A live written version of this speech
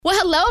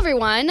Hello,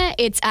 everyone.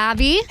 It's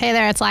Abby. Hey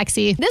there, it's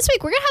Lexi. This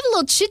week, we're going to have a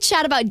little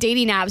chit-chat about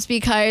dating apps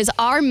because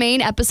our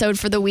main episode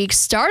for the week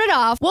started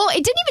off, well,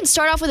 it didn't even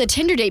start off with a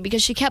Tinder date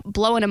because she kept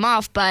blowing him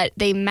off, but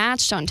they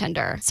matched on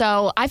Tinder.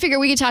 So I figured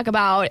we could talk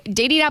about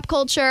dating app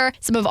culture,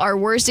 some of our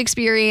worst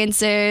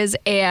experiences,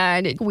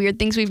 and weird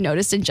things we've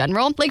noticed in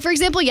general. Like, for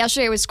example,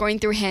 yesterday I was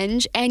scrolling through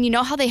Hinge, and you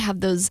know how they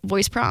have those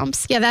voice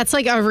prompts? Yeah, that's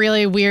like a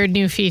really weird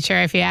new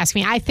feature, if you ask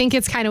me. I think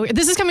it's kind of weird.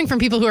 This is coming from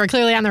people who are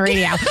clearly on the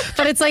radio,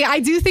 but it's like, I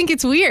do think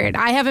it's weird.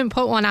 I haven't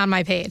put one on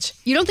my page.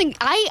 You don't think?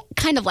 I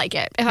kind of like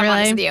it, if I'm Really?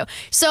 honest with you.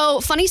 So,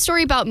 funny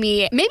story about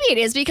me. Maybe it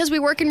is because we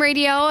work in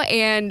radio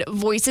and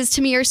voices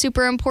to me are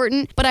super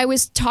important. But I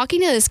was talking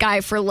to this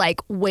guy for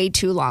like way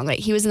too long. Like,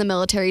 he was in the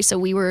military, so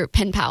we were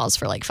pen pals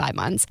for like 5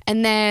 months.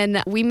 And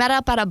then we met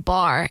up at a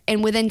bar.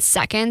 And within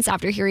seconds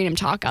after hearing him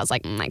talk, I was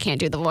like, I can't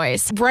do the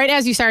voice. Right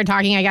as you started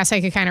talking, I guess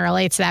I could kind of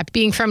relate to that.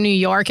 Being from New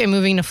York and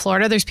moving to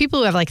Florida, there's people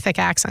who have like thick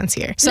accents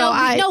here. So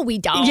No, we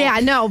don't.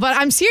 Yeah, no, but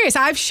I'm serious.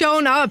 I've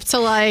shown up to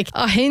like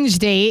a Hinge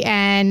date,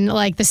 and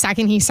like the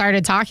second he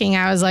started talking,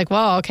 I was like,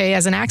 whoa, okay, he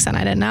has an accent.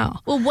 I didn't know.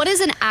 Well, what does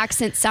an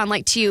accent sound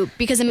like to you?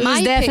 Because in It my was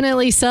opinion,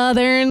 definitely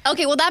Southern.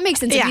 okay, well, that makes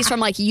sense if Yeah. he's from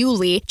like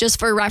Yulee. Just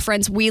for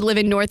reference, we live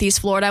in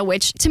Northeast Florida,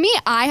 which to me,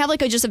 I have like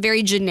just a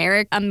very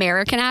generic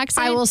American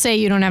accent. I will say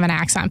you don't have an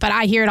accent, but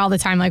I hear it all the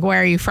time, like, where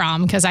are you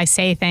from? Because I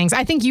say things.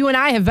 I think you and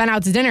I have been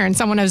out to dinner and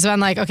someone has been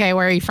like, okay,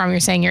 where are you from?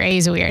 You're saying your A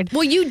is weird.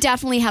 Well, you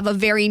definitely have a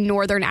very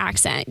northern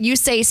accent. You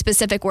say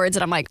specific words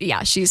and I'm like,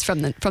 yeah, she's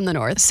from the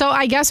north. So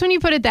I guess when you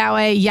put it that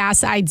way,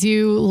 yes, I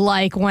do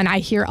like when I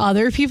hear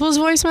other people's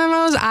voice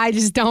memos. I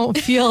just don't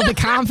feel the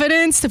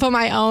confidence to put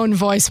my own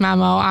voice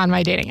memo on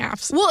my dating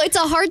apps. Well, it's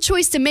a hard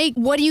choice to make.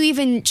 What do you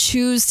even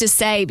choose to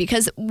say?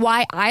 Because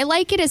why I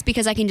like it is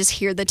because I can just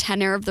hear the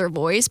tenor of their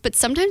voice. But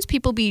sometimes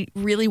people be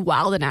really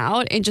wilding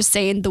out and just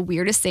saying the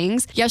weirdest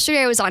things. Yesterday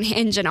I was on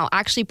Hinge and I'll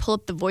actually pull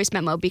up the voice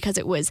memo because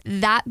it was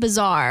that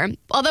bizarre.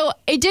 Although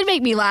it did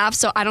make me laugh,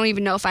 so I don't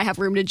even know if I have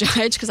room to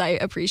judge because I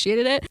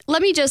appreciated it.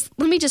 Let me just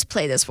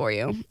play this for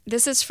you.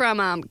 This is from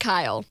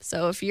Kyle.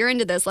 So if you're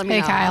into this, let me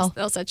Hey, know. Kyle.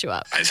 They'll set you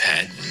up. I've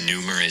had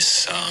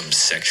numerous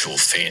sexual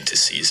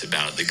fantasies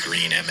about the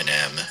green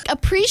M&M.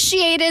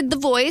 Appreciated the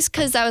voice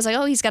because I was like,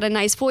 oh, he's got a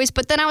nice voice.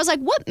 But then I was like,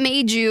 what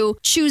made you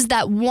choose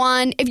that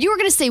one? If you were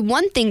going to say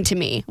one thing to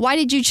me, why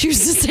did you choose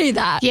to say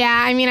that?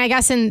 Yeah, I mean, I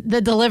guess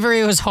the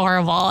delivery was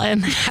horrible.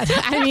 And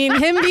I mean,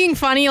 him being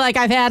funny, like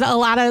I've had a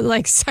lot of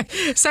like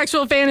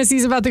sexual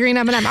fantasies about the green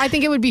M&M. I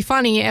think it would be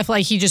funny if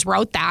like he just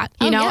wrote that.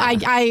 You know, yeah.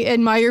 I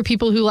admire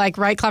people who like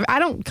write clever. I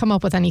don't come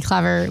up with any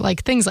clever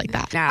like things like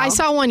that. No. I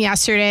saw one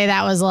yesterday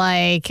that was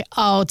like,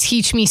 oh,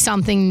 teach me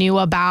something new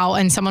about,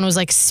 and someone was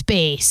like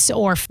space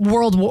or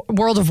World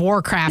of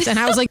Warcraft. And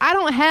I was like, I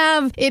don't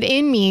have it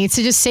in me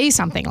to just say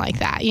something like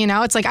that. You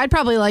know, it's like, I'd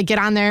probably like get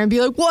on there and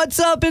be like, what's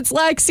up? It's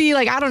Lexi.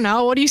 Like, I don't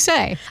know. What do you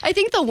say? I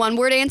think the one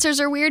word answers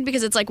are weird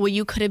because it's like, well,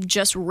 you could have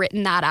just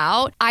written that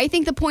out. I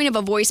think the point of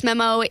a voice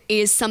memo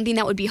is something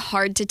that would be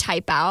hard to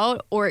type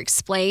out or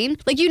explain.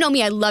 Like, you know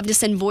me, I love to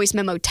send voice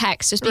memo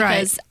text just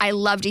because I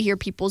love to hear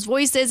people's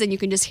voices and you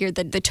can just hear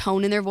the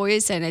tone in their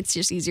voice and it's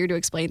just easier to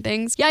explain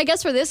things. Yeah, I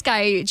guess for this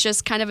guy, it's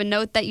just kind of a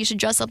note that you should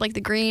dress up like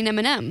the green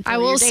M&M. I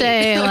will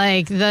say,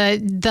 like,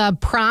 the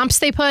prompts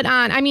they put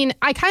on, I mean,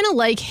 I kind of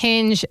like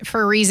Hinge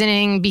for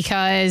reasoning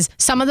because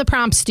some of the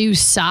prompts do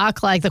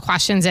suck, like the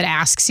questions it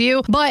asks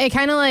you, but it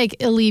kind of like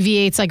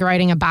alleviates like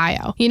writing a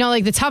bio. You know,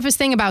 like the toughest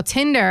thing about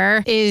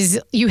Tinder is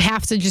you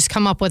have to just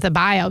come up with a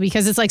bio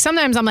because it's like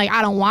sometimes I'm like,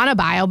 I don't want a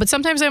bio, but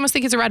sometimes I almost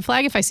think it's a red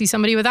flag if I see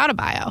somebody without a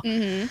bio.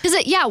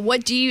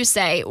 What do you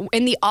say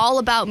in the all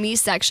about me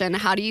section?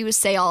 How do you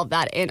say all of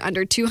that in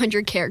under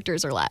 200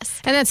 characters or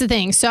less? And that's the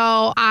thing.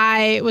 So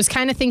I was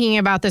kind of thinking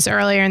about this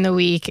earlier in the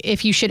week,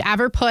 if you should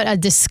ever put a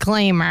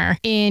disclaimer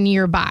in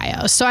your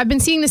bio. So I've been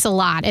seeing this a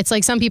lot. It's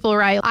like some people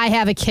write, I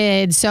have a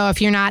kid, so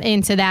if you're not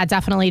into that,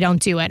 definitely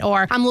don't do it.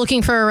 Or I'm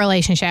looking for a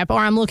relationship, or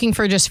I'm looking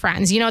for just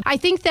friends. You know, I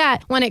think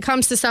that when it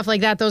comes to stuff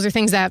like that, those are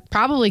things that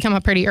probably come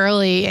up pretty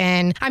early.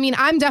 And I mean,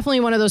 I'm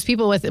definitely one of those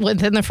people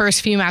within the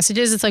first few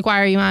messages. It's like,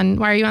 why are you on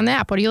the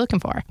app? What are you looking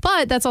for?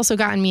 But that's also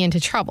gotten me into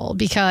trouble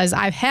because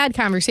I've had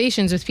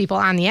conversations with people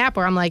on the app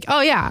where I'm like,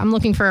 oh yeah, I'm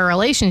looking for a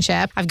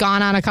relationship. I've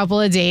gone on a couple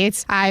of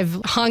dates. I've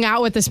hung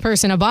out with this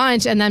person a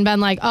bunch and then been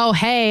like, oh,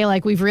 hey,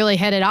 like we've really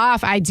hit it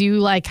off. I do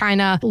like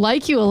kind of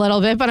like you a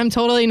little bit, but I'm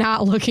totally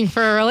not looking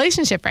for a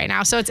relationship right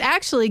now. So it's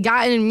actually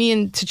gotten me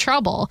into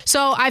trouble.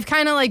 So I've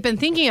kind of like been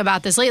thinking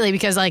about this lately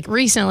because like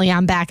recently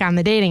I'm back on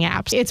the dating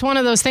apps. It's one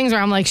of those things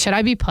where I'm like, should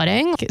I be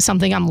putting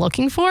something I'm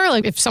looking for?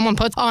 Like if someone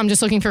puts, oh, I'm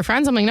just looking for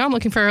friends. I'm like, no, I'm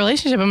looking for a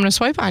relationship. I'm going to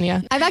swipe on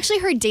you. I've actually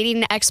heard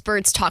dating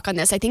experts talk on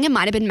this. I think it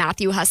might have been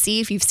Matthew Hussey,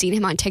 if you've seen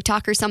him on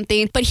TikTok or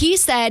something. But he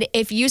said,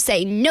 if you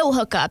say no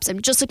hookups,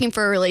 I'm just looking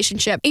for a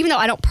relationship, even though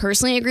I don't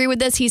personally agree with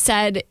this, he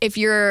said, if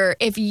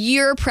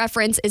your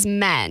preference is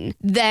men,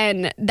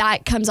 then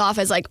that comes off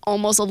as like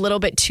almost a little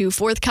bit too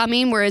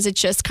forthcoming, whereas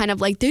it's just kind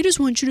of like, they just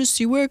want you to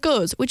see where it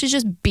goes, which is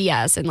just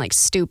BS and like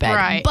stupid.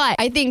 Right. But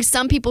I think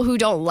some people who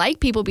don't like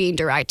people being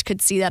direct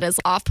could see that as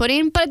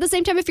off-putting. But at the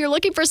same time, if you're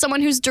looking for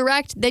someone who's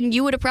direct, then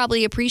you would have probably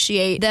really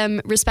appreciate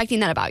them respecting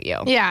that about you.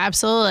 Yeah,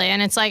 absolutely.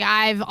 And it's like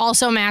I've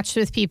also matched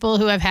with people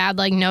who have had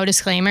like no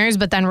disclaimers,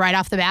 but then right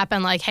off the bat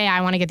been like, hey,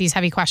 I want to get these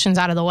heavy questions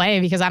out of the way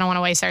because I don't want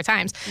to waste our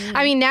times.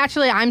 I mean,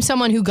 naturally, I'm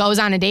someone who goes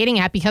on a dating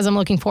app because I'm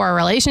looking for a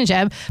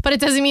relationship, but it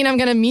doesn't mean I'm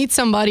going to meet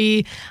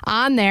somebody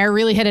on there,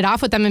 really hit it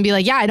off with them and be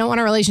like, yeah, I don't want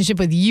a relationship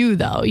with you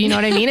though. You know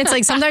what I mean? It's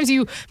like sometimes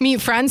you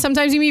meet friends,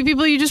 sometimes you meet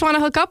people you just want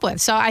to hook up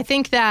with. So I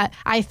think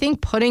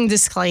putting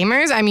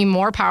disclaimers, I mean,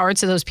 more power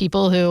to those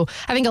people who,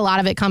 I think a lot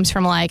of it comes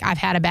from like, I've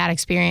had a bad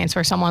experience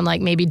where someone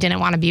like maybe didn't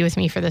want to be with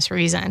me for this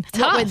reason.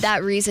 What would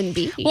that reason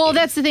be? Well,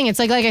 that's the thing. It's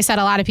like I said,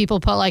 a lot of people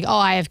put like, oh,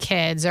 I have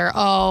kids or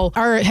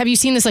have you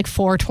seen this like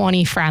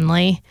 420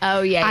 friendly?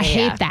 Oh, yeah. I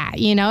hate that.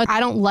 You know, I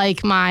don't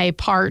like my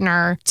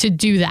partner to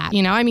do that.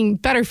 You know, I mean,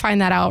 better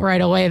find that out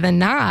right away than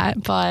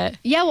not. But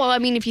yeah, well, I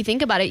mean, if you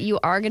think about it, you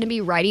are going to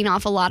be writing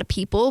off a lot of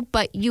people,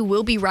 but you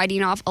will be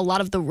writing off a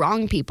lot of the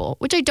wrong people,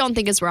 which I don't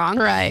think is wrong.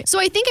 Right. So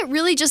I think it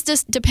really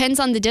just depends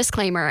on the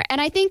disclaimer.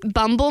 And I think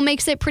Bumble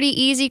makes it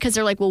pretty easy because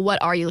they're like, well,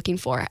 what are you looking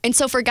for? And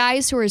so for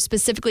guys who are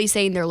specifically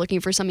saying they're looking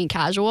for something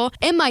casual,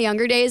 in my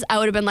younger days, I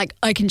would have been like,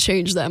 I can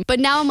change them. But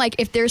now I'm like,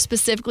 if they're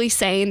specifically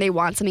saying they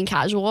want something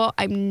casual,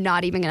 I'm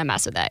not even going to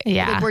mess with it.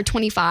 Yeah. Like, we're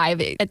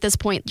 25. At this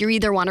point, you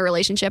either want a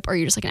relationship or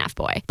you're just like an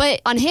F-boy.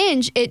 But on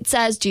Hinge, it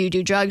says, do you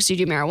do drugs? Do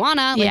you do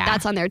marijuana? Like,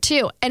 that's on there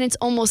too. And it's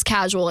almost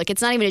casual. Like,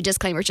 it's not even a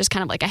disclaimer. It's just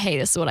kind of like, hey,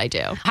 this is what I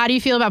do. How do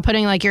you feel about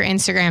putting like your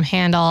Instagram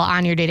handle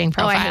on your dating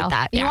profile? Oh, I hate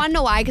that. You want to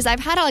know why? Because I've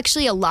had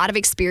actually a lot of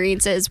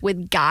experiences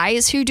with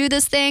guys who do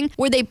this thing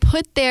where they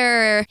put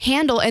their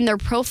handle in their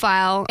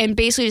profile and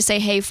basically just say,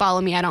 hey,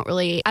 follow me. I don't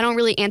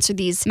really answer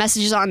these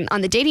messages on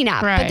the dating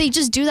app. Right. But they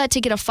just do that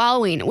to get a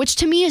following, which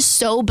to me is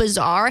so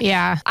bizarre.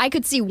 Yeah. I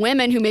could see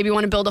women who maybe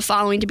want to build a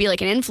following to be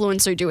like an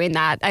influencer doing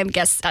that. I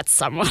guess that's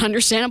somewhat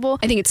understandable.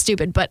 I think it's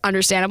stupid, but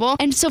understandable.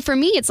 And so for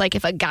me, it's like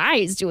if a guy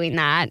is doing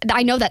that,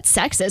 I know that's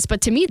sexist,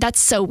 but to me, that's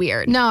so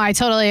weird. No, I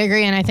totally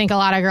agree. And I think a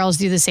lot of girls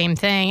do the same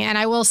thing. And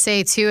I will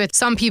say too,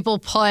 some people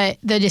put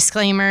the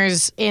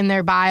disclaimers in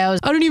their bios.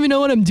 I don't even know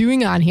what I'm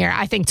doing on here.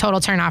 I think total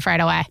turn off right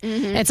away.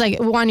 Mm-hmm. It's like,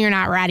 one, you're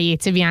not ready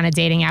to be on a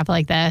dating app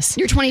like this.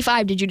 You're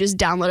 25. Did you just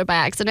download it by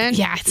accident?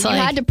 Yeah. It's you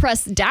had to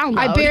press download.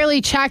 I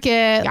barely check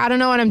it. I don't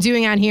know what I'm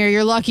doing on here.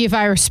 You're lucky if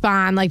I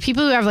respond. Like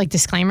people who have like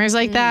disclaimers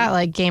like that,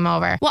 like game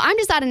over. Well, I'm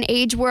just at an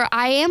age where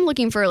I am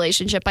looking for a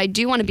relationship. I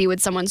do want to be with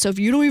someone. So if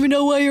you don't even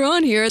know why you're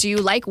on here, do you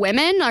like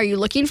women? Are you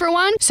looking for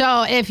one?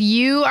 So if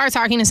you are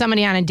talking to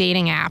somebody on a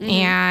dating app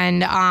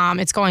and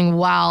it's going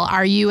well,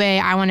 are you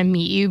I want to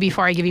meet you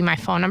before I give you my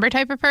phone number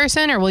type of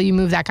person, or will you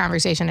move that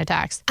conversation to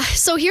text?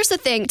 So here's the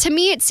thing. To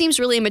me, it seems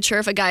really immature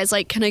if a guy's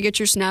like, can I get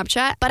your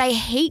Snapchat? But I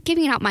hate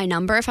giving out my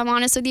number, if I'm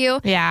honest with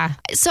you. Yeah.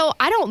 So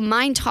I don't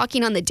mind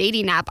talking on the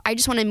dating app. I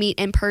just want to meet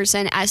in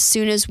person as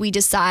soon as we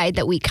decide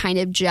that we kind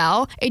of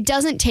gel. It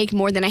doesn't take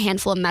more than a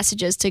handful of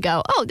messages to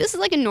go, oh, this is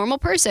like a normal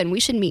person. We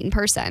should meet in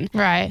person.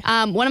 Right.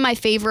 One of my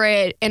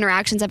favorite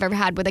interactions I've ever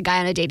had with a guy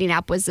on a dating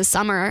app was this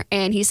summer.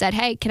 And he said,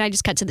 hey, can I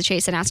just cut to the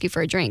chase and ask you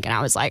for a drink? And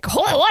I was like,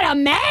 oh, what a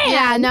man.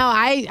 Yeah, no,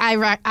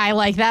 I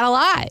like that a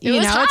lot.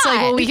 It's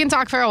like, well, we can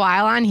talk for a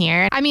while on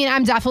here. I mean,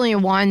 I'm definitely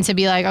one to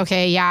be like,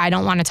 okay, yeah, I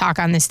don't want to talk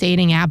on this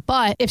dating app.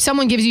 But if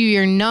someone gives you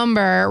your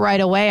number right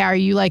away, are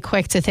you like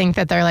quick to think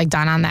that they're like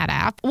done on that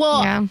app?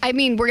 Well, yeah. I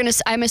mean,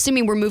 I'm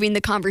assuming we're moving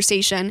the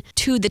conversation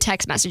to the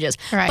text messages.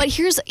 Right. But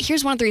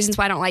here's one of the reasons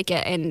why I don't like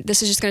it. And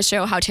this is just going to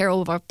show how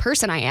terrible of a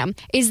person I am,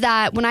 is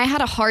that when I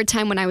had a hard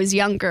time when I was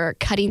younger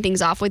cutting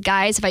things off with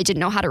guys, if I didn't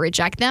know how to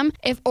reject them,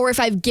 if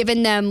I've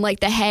given them like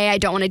the, hey, I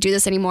don't want to do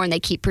this anymore, and they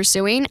keep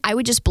pursuing, I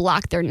would just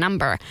block their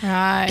number.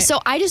 Right. So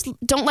I just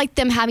don't like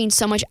them having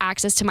so much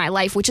access to my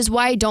life, which is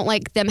why I don't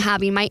like them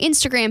having my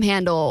Instagram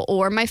handle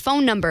or my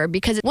phone number,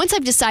 because once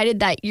I've decided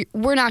that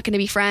we're not going to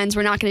be friends,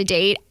 we're not going to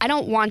date, I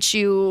don't want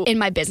you in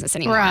my business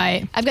anymore.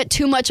 Right. I've got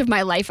too much of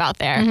my life out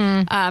there,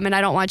 and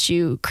I don't want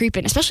you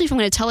creeping, especially if I'm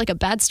going to tell like a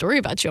bad story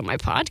about you on my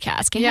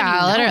podcast.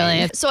 Yeah,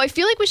 literally. So I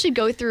feel like we should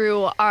go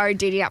through our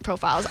dating app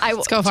profiles.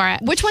 Let's go for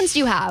it. Which ones do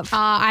you have?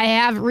 I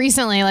have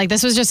recently, like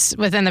this was just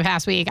within the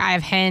past week, I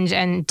have Hinge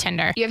and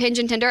Tinder. You have Hinge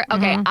and Tinder?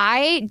 Okay.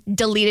 I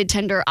deleted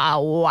Tinder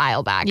a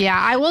while back. Yeah,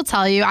 I will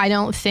tell you, I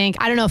don't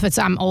know if it's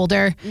I'm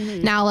older.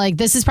 Now, like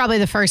this is probably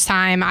the first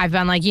time I've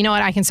been like, you know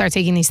what, I can start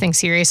taking these things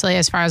seriously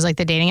as far as like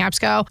the dating apps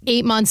go.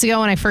 8 months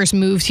ago when I first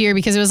moved here,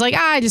 because it was like,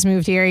 I just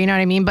moved here, you know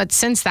what I mean? But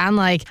since then,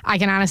 like I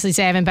can honestly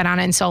say I haven't been on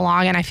it in so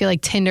long, and I feel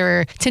like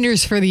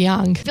Tinder's for the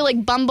young. I feel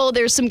like Bumble,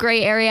 there's some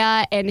gray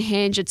area, and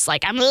Hinge, it's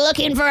like, I'm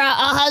looking for a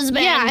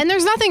husband. Yeah, and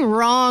there's nothing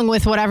wrong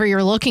with whatever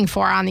you're looking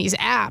for on these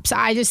apps.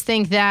 I just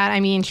think that, I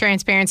mean,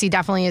 transparency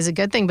definitely is a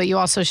good thing, but you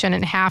also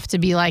shouldn't have to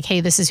be like,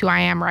 hey, this is who I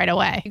am right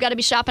away. You got to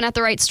be shopping at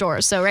the right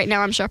stores. So right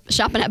now I'm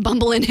shopping at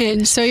Bumble and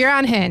Hinge. So you're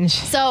on Hinge.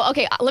 So,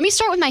 okay, let me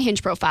start with my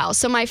Hinge profile.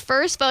 So my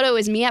first photo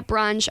is me at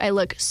brunch. I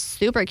look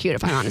super cute,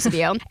 if I'm honest with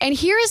you. And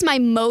here is my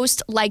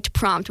most liked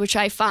prompt, which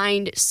I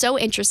find so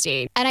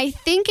interesting. And I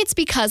think it's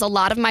because a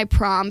lot of my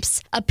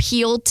prompts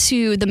appeal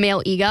to the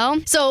male ego.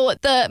 So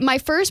my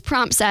first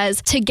prompt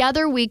says,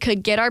 together we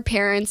could get our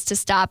parents to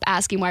stop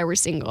asking why we're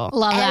single.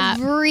 Love that.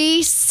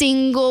 Every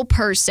single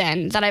person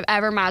person that I've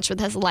ever matched with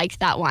has liked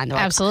that one. They're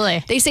like,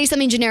 Absolutely. they say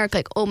something generic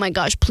like, oh my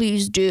gosh,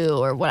 please do,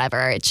 or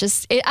whatever. It's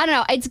just, I don't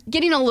know. It's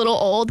getting a little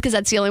old because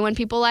that's the only one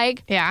people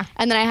like. Yeah.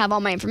 And then I have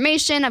all my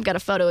information. I've got a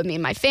photo of me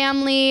and my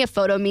family, a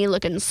photo of me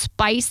looking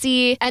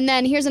spicy. And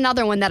then here's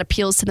another one that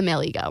appeals to the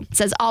male ego. It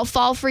says, I'll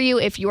fall for you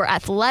if you're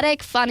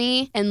athletic,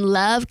 funny, and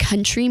love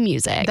country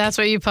music. That's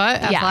what you put?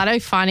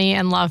 Athletic, funny,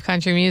 and love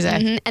country music.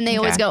 Mm-hmm. And they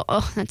always go,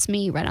 oh, that's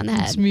me right on the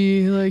head. It's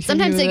me. Like,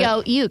 Sometimes they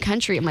go, ew,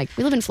 country. I'm like,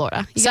 we live in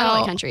Florida. You gotta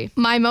like country.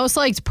 My most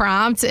liked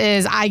prompt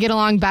is I get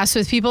along best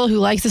with people who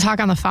like to talk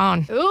on the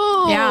phone.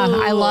 Ooh. Yeah,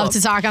 I love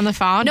to talk on the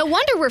phone. No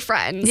wonder we're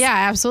friends. Yeah,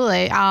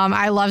 absolutely.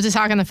 I love to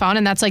talk on the phone,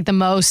 and that's like the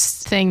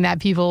most thing that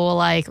people will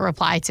like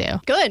reply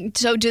to. Good.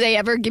 So do they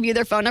ever give you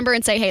their phone number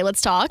and say, hey,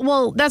 let's talk?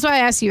 Well, that's why I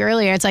asked you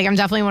earlier. It's like I'm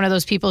definitely one of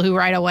those people who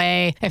right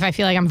away, if I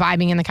feel like I'm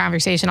vibing in the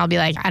conversation, I'll be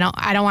like, I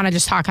don't want to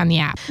just talk on the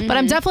app. But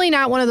I'm definitely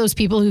not one of those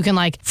people who can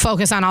like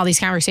focus on all these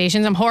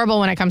conversations. I'm horrible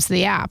when it comes to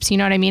the apps. You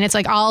know what I mean? It's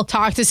like I'll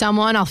talk to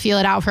someone, I'll feel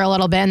it out for a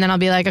little bit, and then I'll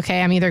be like,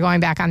 okay, I'm either going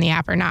back on the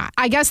app or not.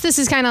 I guess this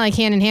is kind of like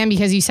hand in hand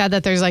because you said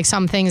that there's like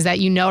some things that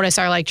you notice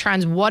are like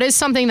trends. What is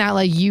something that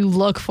like you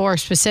look for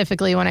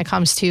specifically when it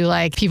comes to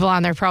like people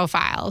on their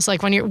profiles?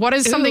 Like what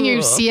is something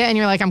you see it and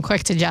you're like, I'm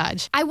quick to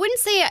judge? I wouldn't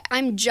say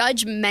I'm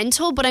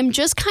judgmental, but I'm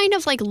just kind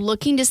of like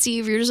looking to see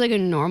if you're just like a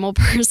normal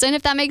person,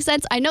 if that makes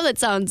sense. I know that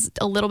sounds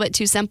a little bit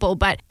too simple,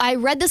 but I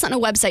read this on a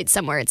website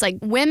somewhere. It's like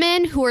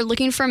women who are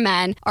looking for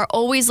men are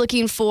always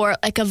looking for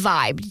like a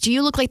vibe. Do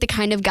you look like the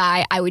kind of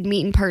guy I would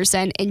meet in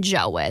person and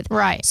gel with?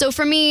 Right. So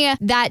for me,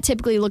 that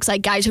typically looks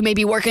like guys who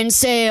maybe work in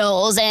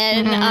sales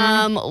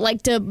and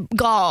like to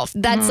golf.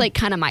 That's like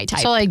kind of my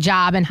type. So like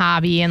job and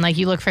hobby and like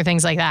you look for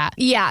things like that.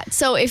 Yeah.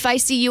 So if I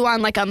see you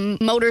on like a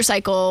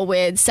motorcycle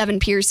with 7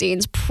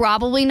 piercings,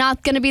 probably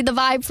not going to be the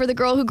vibe for the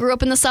girl who grew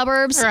up in the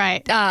suburbs.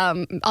 Right.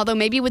 Although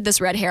maybe with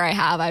this red hair I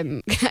have,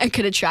 I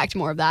could attract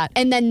more of that.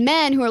 And then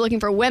men who are looking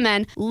for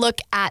women look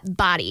at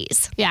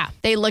bodies. Yeah.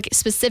 They look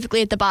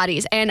specifically at the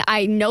bodies. And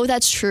I know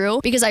that's true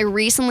because I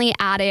recently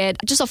added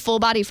just a full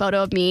body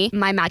photo of me.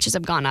 My matches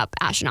have gone up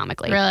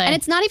astronomically. Really? And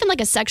it's not even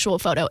like a sexual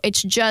photo.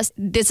 It's just,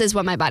 this is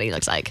what my body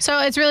looks like. So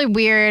it's really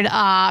weird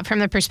from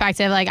the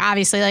perspective, like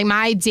obviously like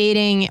my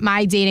dating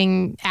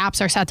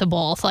apps are set to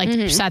both,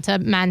 like set to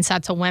men,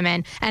 set to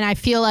women. And I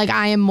feel like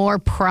I am more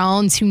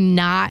prone to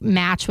not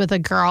match with a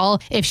girl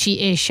if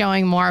she is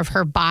showing more of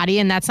her body.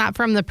 And that's not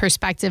from the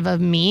perspective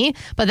of me,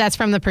 but that's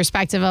from the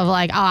perspective of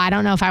like, oh, I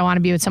don't know if I want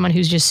to be with someone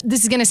who's just,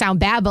 this is going to sound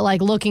bad, but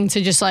like looking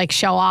to just like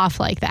show off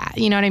like that.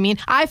 You know what I mean?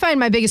 I find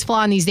my biggest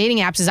flaw in these dating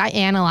apps is I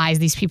analyze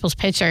these people's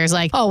pictures.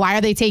 Like, oh, why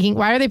are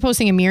they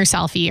posting a mirror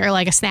selfie or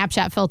like a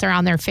Snapchat filter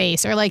on their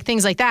face or like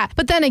things like that.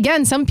 But then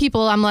again, some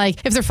people I'm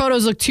like, if their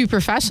photos look too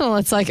professional,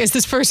 it's like, is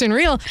this person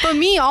real? But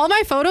me, all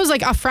my photos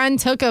like a friend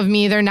took of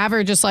me, they're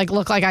never just like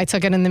look like I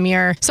took it in the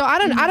mirror. So I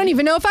don't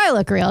even know if I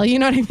look real. You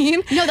know what I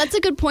mean? No, that's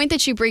a good point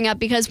that you bring up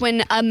because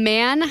when a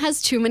man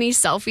has too many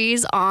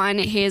selfies on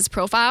his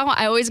profile,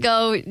 I always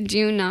go, do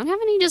you not have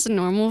any just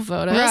normal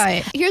photos?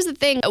 Right. Here's the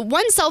thing.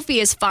 One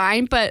selfie is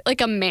fine, but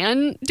like a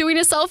man doing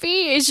a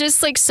selfie is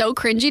just like so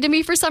cringy to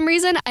me for some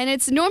reason. And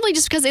it's normally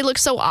just because they look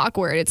so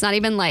awkward. It's not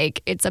even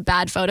like it's a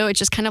bad photo. It's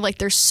just kind of like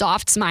they're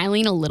soft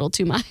smiling a little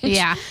too much.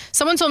 Yeah.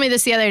 Someone told me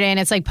this the other day and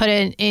it's like put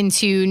it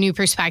into new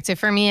perspective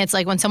for me. It's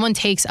like when someone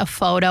takes a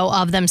photo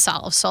of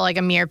themselves, so like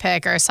a mirror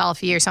pic or a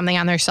selfie or something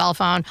on their cell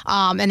phone,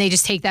 and they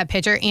just take that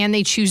picture and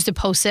they choose to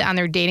post it on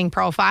their dating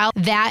profile,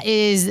 that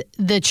is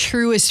the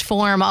truest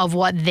form of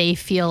what they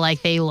feel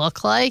like they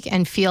look like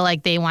and feel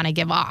like they want to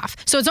give off.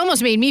 So it's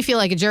almost made me feel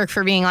like a jerk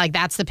for being like,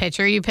 that's the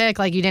picture you pick.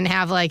 Like you didn't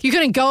have like, you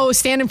couldn't go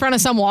stand in front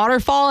of some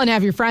waterfall and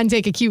have your friend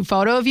take a cute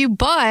photo of you.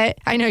 But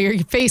I know your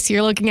face,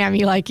 you're looking at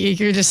me like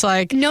you're just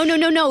like, No.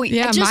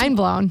 yeah, Just mind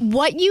blown.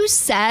 What you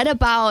said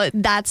about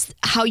that's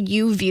how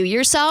you view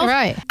yourself.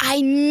 Right.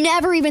 I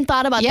never even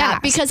thought about Yes.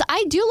 that because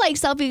I do like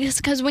selfies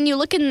because when you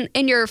look in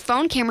your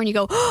phone camera and you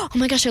go, oh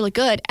my gosh, I look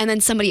good. And then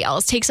somebody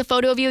else takes a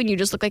photo of you and you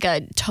just look like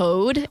a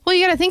toad. Well,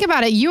 you got to think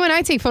about it. You and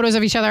I take photos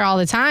of each other all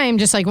the time,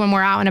 just like when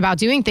we're out and about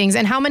doing things.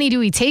 And how many do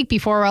we take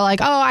before we're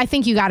like, oh, I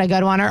think you got a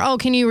good one, or oh,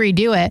 can you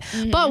redo it?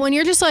 But when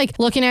you're just like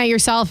looking at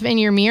yourself in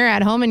your mirror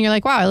at home and you're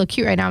like, wow, I look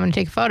cute right now, I'm going to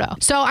take a photo.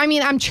 So, I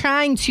mean, I'm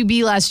trying to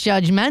be less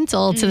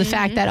judgmental to the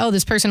fact that, oh,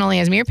 this person only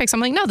has mirror pics. I'm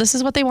like, no, this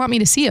is what they want me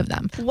to see of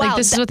them. Wow, like,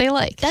 this is what they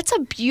like. That's a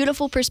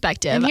beautiful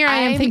perspective. And here I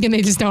am thinking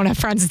they just don't have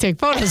friends to take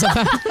photos of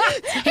them.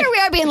 Here we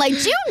are being like,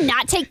 do you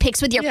not take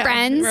pics with your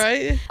friends?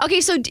 Right.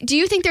 Okay, so do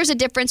you think there's a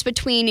difference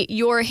between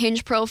your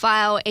Hinge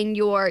profile and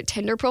your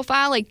Tinder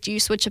profile? Like, do you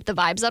switch up the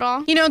vibes at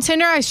all? You know,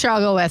 Tinder I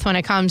struggle with when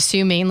it comes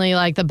to mainly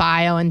like the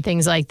bio and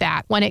things like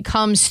that. When it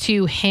comes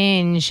to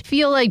Hinge, I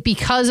feel like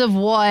because of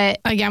what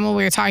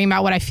we were talking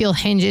about, what I feel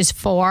Hinge is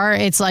for,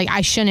 it's like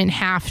I shouldn't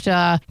have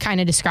to kind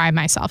of describe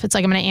myself. It's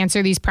like I'm going to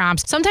answer these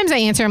prompts. Sometimes I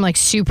answer them like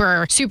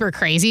super, super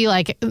crazy.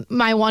 Like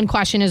my one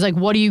question is like,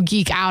 what do you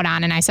geek out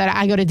on? And I said,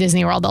 I go to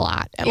Disney World a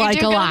lot.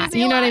 Like a lot.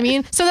 You know what I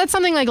mean? So that's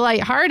something like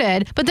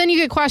lighthearted. But then you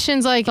get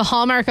questions like the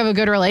hallmark of a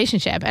good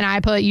relationship. And I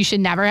put, you should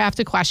never have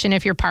to question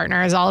if your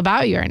partner is all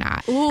about you or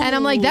not. Ooh. And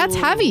I'm like, that's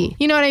heavy.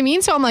 You know what I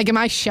mean? So I'm like, am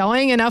I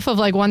showing enough of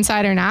like one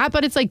side or not?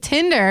 But it's like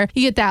Tinder,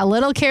 you get that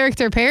little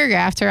character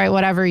paragraph to write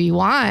whatever you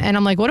want. And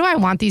I'm like, what do I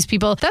want these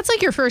people? That's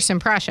like your first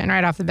impression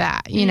right off the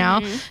bat, you know?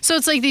 So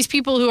it's like these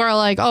people who are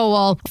like, oh,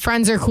 well,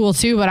 friends are cool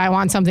too, but I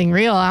want something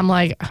real. I'm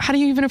like, how do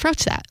you even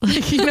approach that?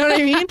 Like, you know what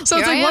I mean? So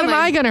it's like, what am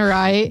I going to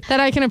write that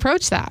I can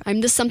approach that?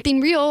 I'm the something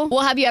real.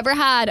 Well, have you ever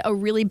had a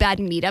really bad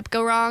meetup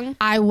go wrong?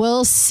 I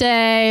will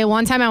say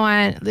one time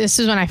this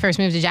is when I first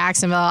moved to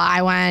Jacksonville,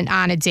 I went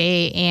on a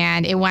date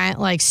and it went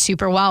like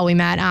super well. We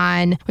met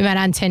on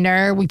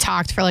Tinder. We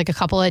talked for like a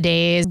couple of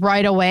days.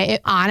 Right away,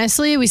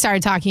 honestly, we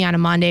started talking on a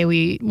Monday.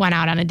 We went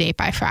out on a date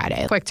by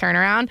Friday. Quick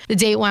turnaround. The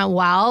date went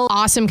well.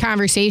 Awesome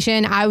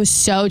conversation. I was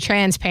so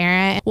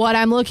transparent. What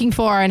I'm looking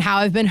for and how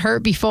I've been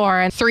hurt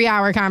before. And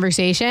 3-hour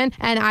conversation.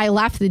 And I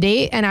left the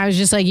date and I was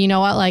just like, you know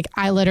what? Like,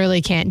 I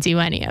literally can't do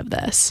any of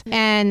this.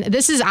 And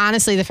this is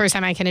honestly the first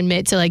time I can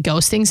admit to like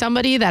ghosting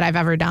somebody that I've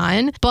ever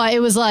done. But it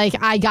was like,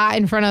 I got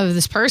in front of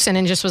this person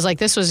and just was like,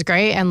 this was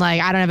great. And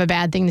like, I don't have a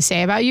bad thing to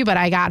say about you, but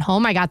I got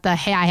home. I got the,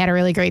 hey, I had a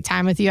really great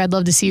time with you. I'd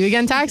love to see you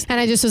again text. And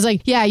I just was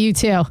like, yeah, you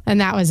too.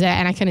 And that was it.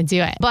 And I couldn't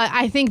do it. But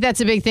I think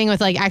that's a big thing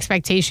with like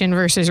expectation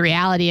versus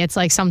reality. It's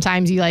like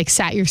sometimes you like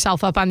set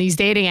yourself up on these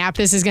dating apps.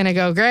 This is going to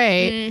go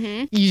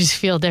great. You just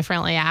feel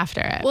differently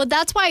after it. Well,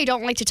 that's why I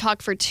don't like to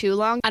talk for too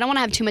long. I don't want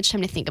to have too much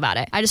time to think about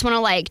it. I just want to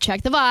like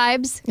check the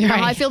vibes. You know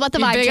how I feel about the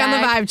vibe check. Big on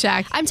the vibe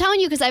check. I'm telling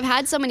you because I've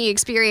had so many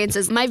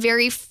experiences. My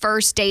very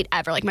first date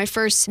ever, like my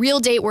first real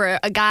date where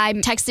a guy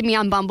texted me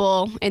on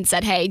Bumble and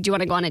said, hey, do you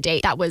want to go on a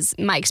date? That was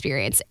my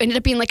experience. It ended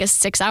up being like a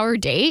 6-hour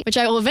date, which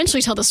I will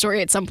eventually tell the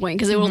story at some point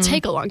because it will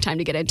take a long time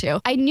to get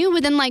into. I knew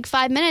within like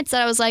 5 minutes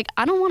that I was like,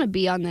 I don't want to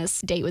be on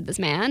this date with this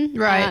man.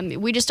 Right.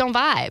 We just don't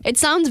vibe. It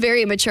sounds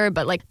very immature,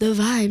 but like the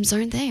vibes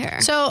aren't there.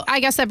 So I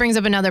guess that brings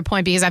up another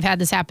point because I've had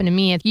this happen to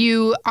me. If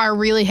you are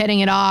really hitting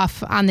it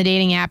off on the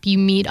dating app, you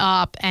meet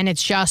up and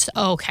it's just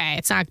okay.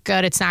 It's not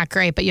good. It's not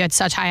great, but you had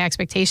such high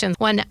expectations.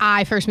 When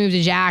I first moved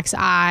to Jax,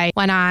 I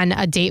went on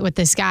a date with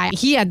this guy.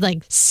 He had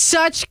like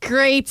such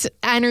great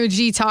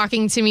energy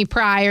talking to me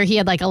prior. He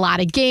had like a lot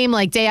of game.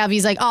 Like day of,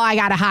 he's like, oh, I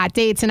got a hot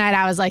date tonight.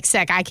 I was like,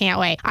 sick. I can't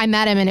wait. I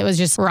met him and it was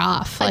just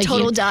rough. Like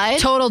total dud?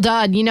 Total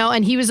dud, you know?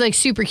 And he was like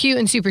super cute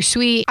and super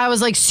sweet. I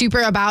was like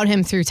super about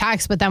him through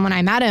text, but then when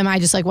I met him, I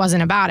just like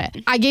wasn't about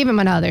it. I gave him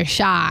another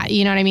shot.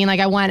 You know what I mean? Like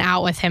I went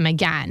out with him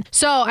again.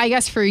 So I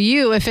guess for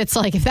you, if it's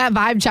like, if that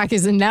vibe check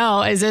is a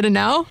no, is it a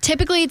no?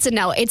 Typically it's a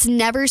no. It's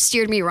never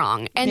steered me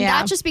wrong. And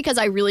that's just because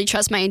I really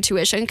trust my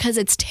intuition because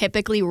it's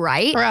typically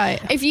right. Right.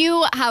 If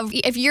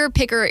your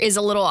picker is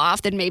a little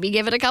off, then maybe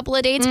give it a couple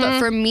of dates. But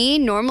for me,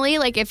 normally,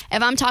 like if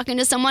I'm talking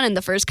to someone and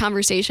the first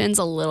conversation's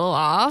a little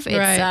off,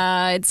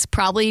 it's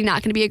probably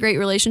not going to be a great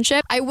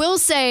relationship. I will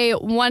say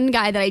one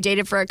guy that I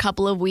dated for a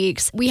couple of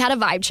weeks, we had a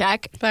vibe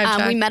check.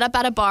 We met up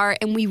at a bar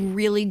and we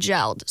really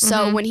gelled.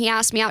 So when he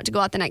asked me out to go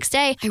out the next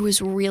day, I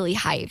was really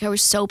hyped. I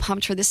was so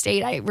pumped for this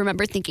date. I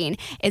remember thinking,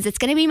 is this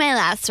going to be my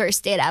last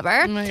first date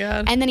ever? Oh my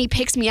God. And then he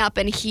picks me up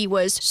and he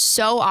was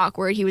so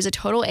awkward. He was a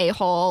total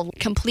a-hole,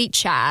 complete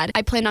Chad.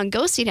 I planned on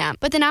ghosting him.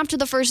 But then after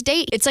the first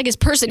date, it's like his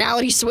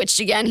personality switched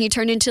again. He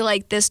turned into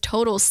like this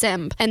total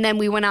simp. And then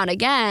we went out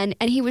again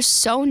and he was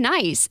so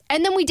nice.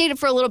 And then we dated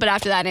for a little bit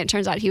after that and it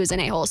turns out he was an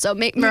a-hole. So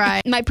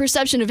my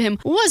perception of him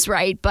was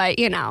right, but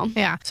you know.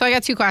 Yeah. So I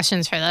got 2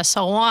 questions for this.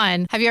 So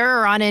one, have you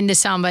ever run into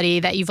somebody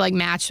that you've like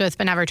matched with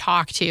but never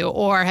talked to?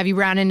 Or have you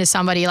run into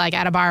somebody like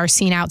at a bar or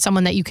seen out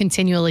someone that you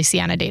continually see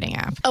on a dating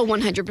app? Oh,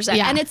 100%.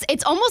 Yeah. And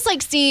it's almost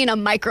like seeing a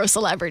micro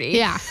celebrity.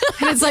 Yeah.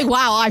 And it's like,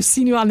 wow, I've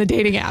seen you on the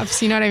dating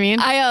apps. You know what I mean?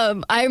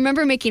 I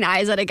remember making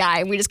eyes at a guy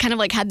and we just kind of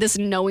like had this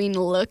knowing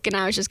look and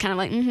I was just kind of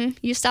like,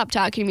 you stopped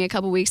talking to me a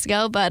couple weeks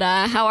ago, but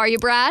how are you,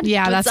 Brad?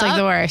 Yeah, What's that's up? like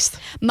the worst.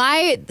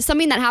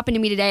 Something that happened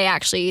to me today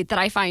actually that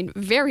I find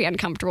very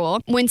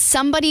uncomfortable when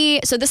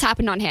so this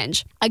happened on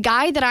Hinge, a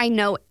guy that I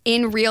know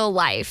in real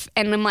life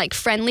and I'm like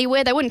friendly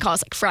with, I wouldn't call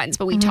us like friends,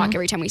 but we talk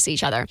every time we see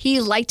each other. He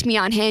liked me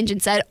on Hinge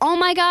and said, oh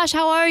my gosh,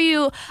 how are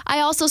you? I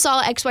also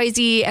saw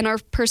XYZ and our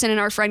person in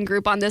our friend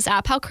group on this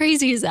app. How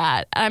crazy is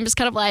that? And I'm just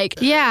kind of like,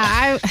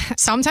 yeah,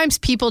 sometimes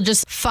people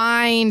just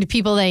find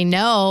people they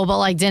know, but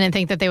like didn't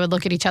think that they would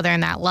look at each other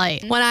in that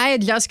light. When I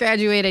had just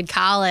graduated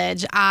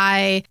college,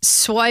 I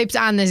swiped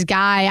on this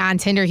guy on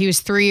Tinder. He was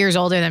 3 years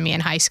older than me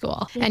in high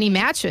school and he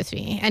matched with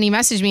me and he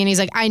messaged me and he's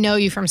like, I know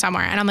you from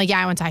somewhere. And I'm like, yeah,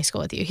 I went to high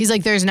school with you. He's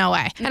like, there's no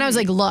way. And I was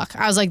like, look,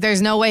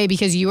 there's no way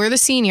because you were the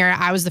senior.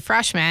 I was the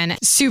freshman,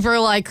 super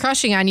like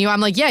crushing on you. I'm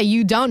like, yeah,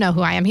 you don't know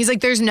who I am. He's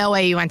like, there's no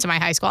way you went to my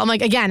high school. I'm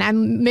like, again,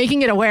 I'm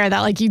making it aware that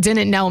like you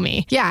didn't know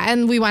me. Yeah.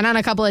 And we went on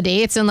a couple of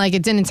dates and like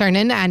it didn't turn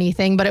into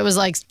anything, but it was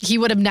like he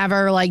would have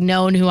never like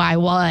known who I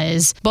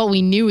was, but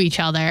we knew each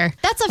other.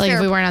 That's a like fair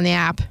if we weren't on the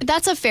app.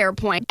 That's a fair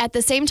point. At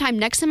the same time,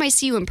 next time I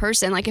see you in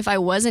person, like if I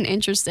wasn't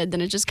interested,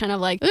 then it's just kind of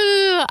like,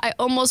 I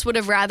almost would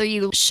have rather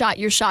you shot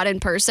your shot in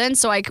person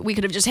so we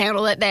could have just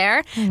handled it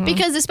there.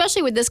 Because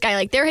especially with this guy,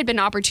 like there had been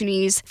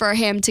opportunities for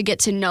him to get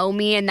to know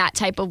me in that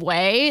type of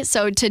way.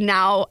 So to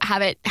now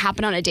have it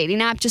happen on a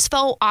dating app just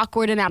felt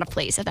awkward and out of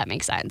place, if that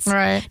makes sense.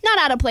 Right. Not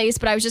out of place,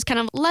 but I was just kind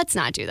of, let's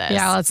not do this.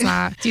 Yeah, let's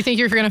not. Do you think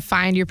you're going to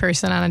find your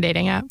person on a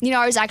dating app? You know,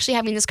 I was actually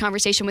having this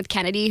conversation with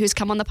Kennedy, who's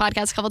come on the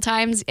podcast a couple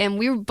times, and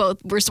we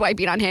were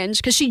swiping on Hinge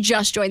because she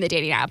just joined the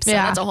dating app. So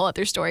that's a whole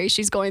other story.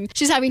 She's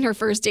having her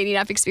first dating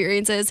app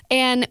experiences.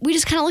 And we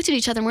just kind of looked at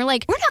each other and we're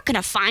like, we're not going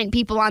to find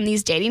people on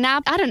these dating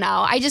apps. I don't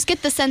know. I just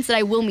get the sense that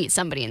I will meet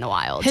somebody in the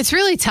wild. It's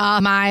really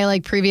tough. My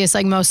previous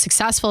most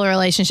successful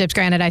relationships,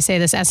 granted I say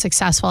this as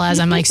successful as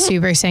I'm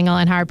super single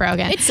and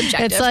heartbroken. It's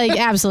subjective. It's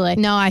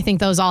absolutely. No, I think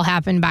those all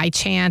happen by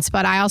chance.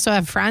 But I also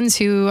have friends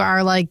who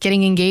are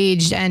getting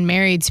engaged and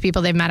married to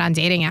people they've met on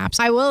dating apps.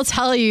 I will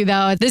tell you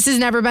though, this has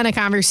never been a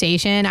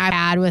conversation I've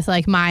had with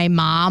my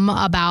mom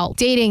about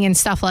dating and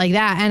stuff like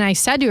that. And I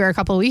said to her a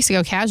couple of weeks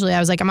ago casually, I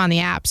was like, I'm on the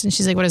apps. And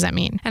she's like, what does that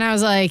mean? And I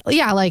was like,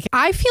 yeah,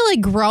 I feel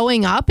like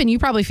growing up, and you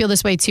probably feel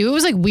this way too, it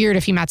was weird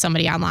if you met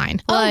somebody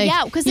online. Oh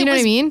yeah, because you know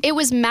what I mean? It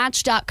was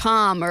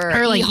Match.com or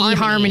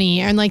eHarmony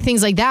and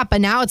things like that.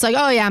 But now it's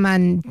oh yeah, I'm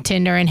on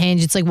Tinder and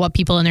Hinge. It's what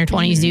people in their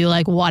 20s do,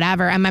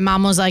 whatever. And my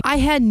mom was like, I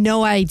had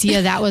no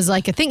idea that was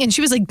a thing. And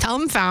she was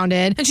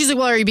dumbfounded. And she's like,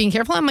 well, are you being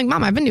careful? I'm like,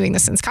 Mom, I've been doing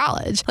this since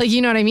college.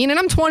 You know what I mean? And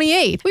I'm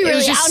 28. We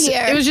really out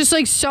here. It was just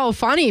so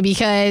funny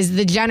because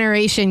the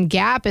generation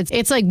gap,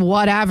 it's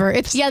whatever.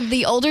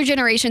 The older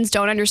generations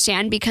don't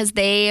understand because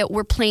they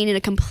were playing in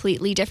a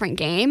completely different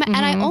game. And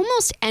I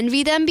almost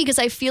envy them because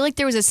I feel like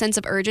there was a sense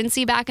of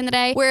urgency back in the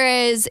day.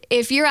 Whereas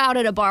if you're out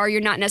at a bar,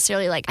 you're not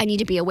necessarily I need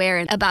to be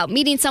aware about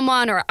meeting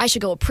someone or I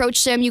should go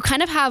approach them. You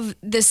kind of have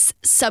this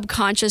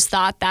subconscious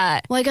thought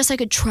that, well, I guess I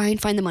could try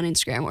and find them on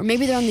Instagram, or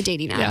maybe they're on the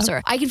dating apps,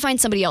 or I can find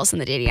somebody else in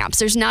the dating apps.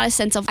 There's not a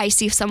sense of I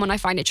see someone I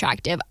find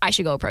attractive, I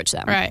should go approach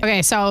them. Right.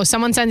 Okay, so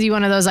someone sends you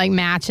one of those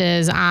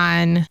matches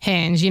on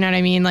Hinge, you know what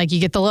I mean? You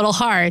get the little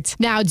heart.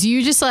 Now, do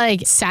you just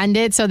send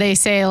it so they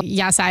say,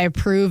 yes, I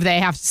approve, they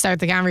have to start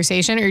the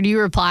conversation, or do you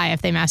reply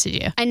if they message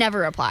you? I never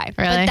reply.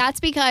 Really? But that's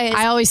because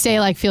I always say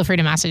feel free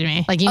to message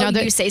me.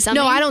 You say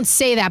something? No, I don't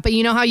say that, but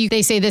you know how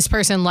they say this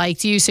person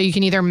liked you, so you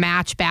can either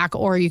match back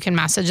or you can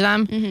message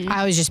them? I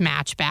always just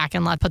match back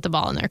and put the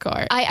ball in their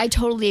court. I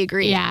totally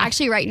agree. Yeah.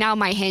 Actually, right now,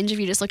 my Hinge, if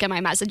you just look at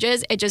my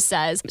messages, it just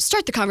says,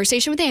 start the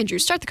conversation with Andrew,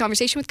 start the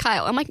conversation with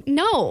Kyle. I'm like,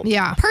 no.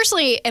 Yeah.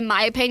 Personally, in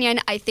my opinion,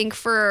 I think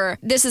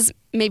this is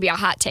maybe a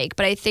hot take,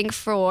 but I think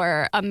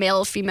for a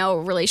male-female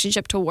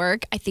relationship to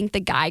work, I think the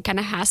guy kind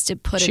of has to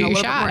put in a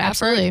little bit more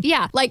effort. Absolutely.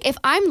 Yeah. If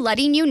I'm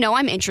letting you know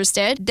I'm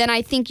interested, then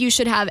I think you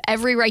should have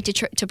every right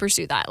to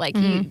pursue that.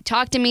 You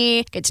talk to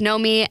me, get to know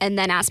me, and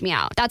then ask me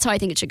out. That's how I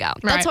think it should go.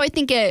 That's how I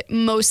think it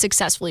most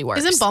successfully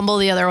works. Isn't Bumble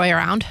the other way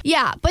around?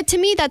 Yeah. But to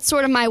me, that's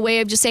sort of my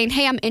way of just saying,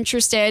 hey, I'm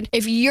interested.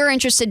 If you're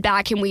interested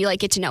back, can we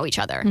get to know each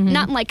other?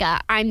 Not in a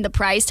I'm the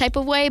prize type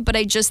of way, but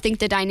I just think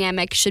the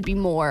dynamic should be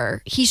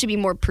more, he should be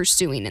more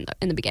pursuing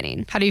in the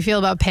beginning. How do you feel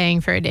about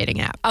paying for a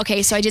dating app?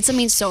 Okay, so I did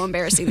something so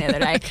embarrassing the other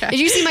day. Okay. Did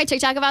you see my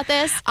TikTok about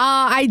this?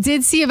 I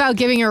did see about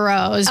giving a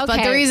rose, okay.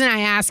 But the reason I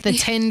asked, the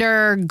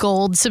Tinder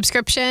Gold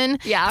subscription,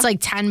 it's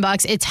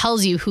 $10. It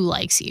tells you who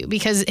likes you,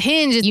 because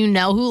Hinge, you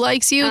know who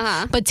likes you,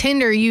 but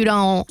Tinder, you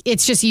don't.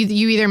 It's just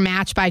you either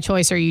match by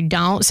choice or you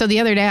don't. So the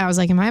other day I was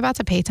like, am I about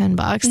to pay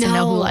 $10 to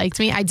know who liked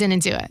me? I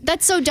didn't do it.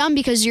 That's so dumb,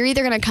 because you're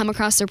either going to come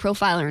across their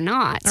profile or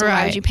not. So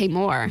why would you pay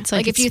more? It's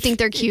if you think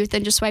they're cute,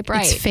 then just swipe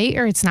right. It's fate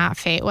or it's not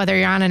fate, whether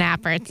you're on an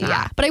app or it's not.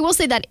 Yeah, but I will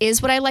say that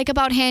is what I like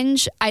about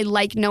Hinge. I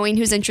like knowing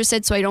who's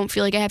interested, so I don't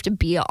feel like I have to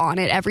be on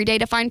it every day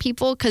to find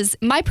people, because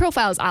my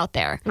profile's out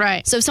there.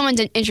 Right. So if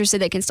someone's interested,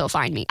 they can still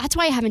find me. That's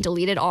why I haven't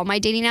deleted all my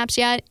dating apps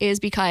yet, is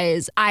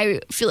because I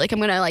feel like I'm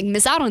going to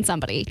miss out on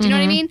somebody. Do you know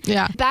what I mean?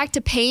 Yeah. Back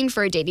to paying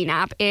for a dating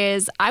app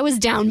is I was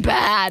down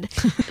bad.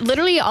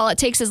 Literally all it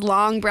takes is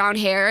long brown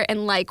hair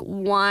and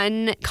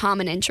one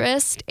common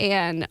interest,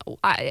 and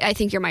I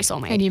think you're my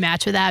soulmate. And you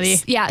match with Abby.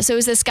 Yeah, so it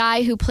was this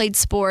guy who played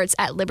sports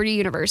at Liberty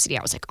University.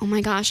 I was like, oh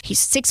my gosh, he's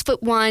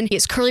 6'1", he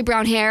has curly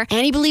brown hair,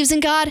 and he believes in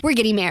God. We're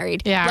getting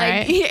married. Yeah,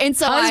 right. And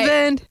so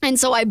husband.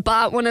 I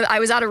bought one I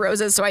was out of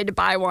roses, so I had to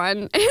buy one,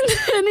 and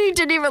then he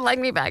didn't even like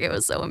me back. It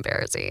was so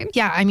embarrassing.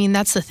 Yeah, I mean,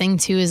 that's the thing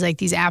too, is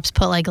these apps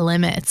put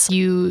limits.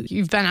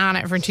 You've been on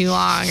it for too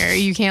long, or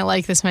you can't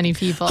like this many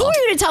people. Who are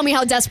you to tell me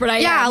how desperate I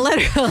am? Yeah,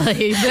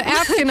 literally. The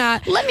app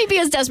cannot. Let me be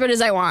as desperate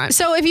as I want.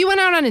 So if you went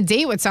out on a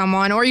date with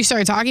someone, or you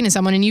started talking to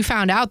someone and you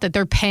found out that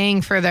they're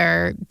paying for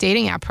their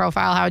dating app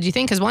profile, how would you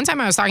think? Because one time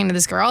I was talking to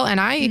this girl and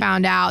I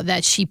found out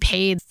that she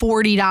paid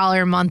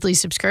 $40 monthly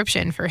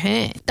subscription for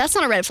him. That's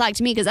not a red flag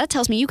to me, because that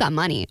tells me you got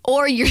money.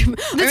 Or you're...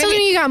 That doesn't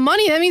mean you got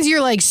money. That means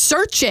you're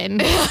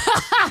searching.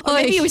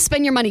 Maybe you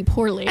spend your money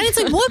poorly. And it's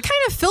what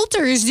kind of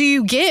filters do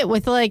you get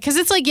with because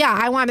it's yeah,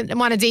 I want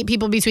to date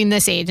people between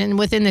this age and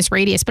within this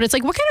radius, but it's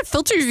what kind of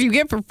filters do you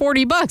get for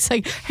 $40?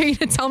 Are you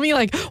gonna tell me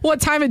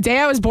what time of day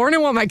I was born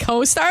and what my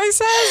co-star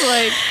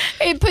says?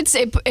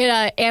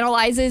 It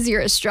analyzes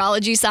your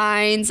astrology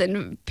signs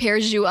and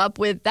pairs matches you up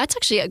with. That's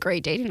actually a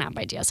great dating app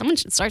idea. Someone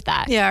should start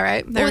that. Yeah,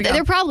 right.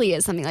 There probably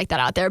is something like that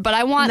out there, but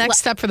I want next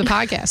step for the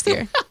podcast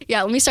here.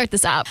 Yeah, let me start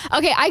this app.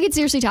 Okay, I could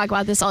seriously talk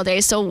about this all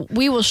day, so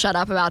we will shut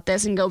up about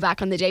this and go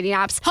back on the dating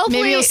apps. Hopefully,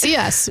 maybe you'll see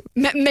us.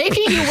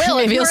 Maybe you will.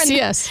 Maybe you'll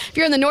see us. If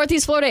you're in the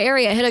Northeast Florida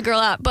area, hit a girl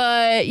up.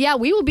 But yeah,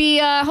 we will be.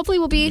 Hopefully,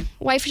 we'll be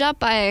wifed up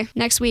by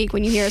next week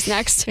when you hear us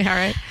next. All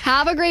right.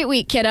 Have a great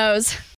week, kiddos.